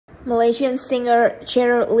Malaysian singer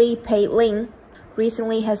Cheryl Lee Pei Ling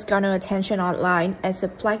recently has garnered attention online as a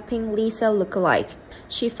BLACKPINK Lisa lookalike.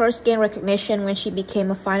 She first gained recognition when she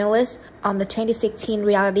became a finalist on the 2016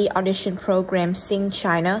 reality audition program Sing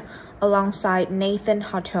China alongside Nathan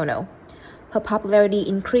Hartono. Her popularity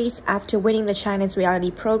increased after winning the Chinese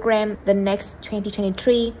reality program The Next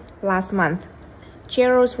 2023 last month.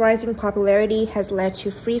 Cheryl's rising popularity has led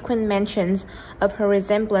to frequent mentions of her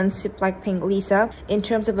resemblance to BLACKPINK Lisa in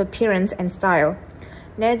terms of appearance and style.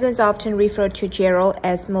 Netizens often refer to Cheryl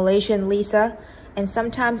as Malaysian Lisa and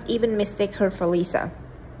sometimes even mistake her for Lisa.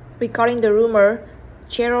 Regarding the rumor,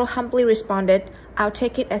 Cheryl humbly responded, "I'll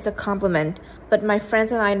take it as a compliment, but my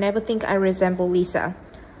friends and I never think I resemble Lisa.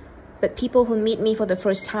 But people who meet me for the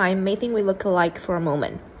first time may think we look alike for a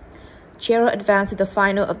moment." Cheryl advanced to the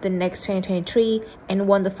final of The Next 2023 and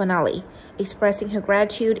won the finale. Expressing her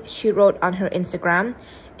gratitude, she wrote on her Instagram,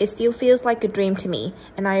 "It still feels like a dream to me,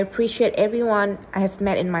 and I appreciate everyone I have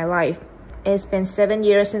met in my life. It has been 7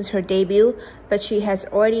 years since her debut, but she has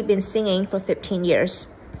already been singing for 15 years.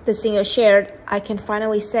 The singer shared, "I can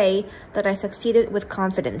finally say that I succeeded with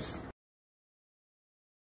confidence."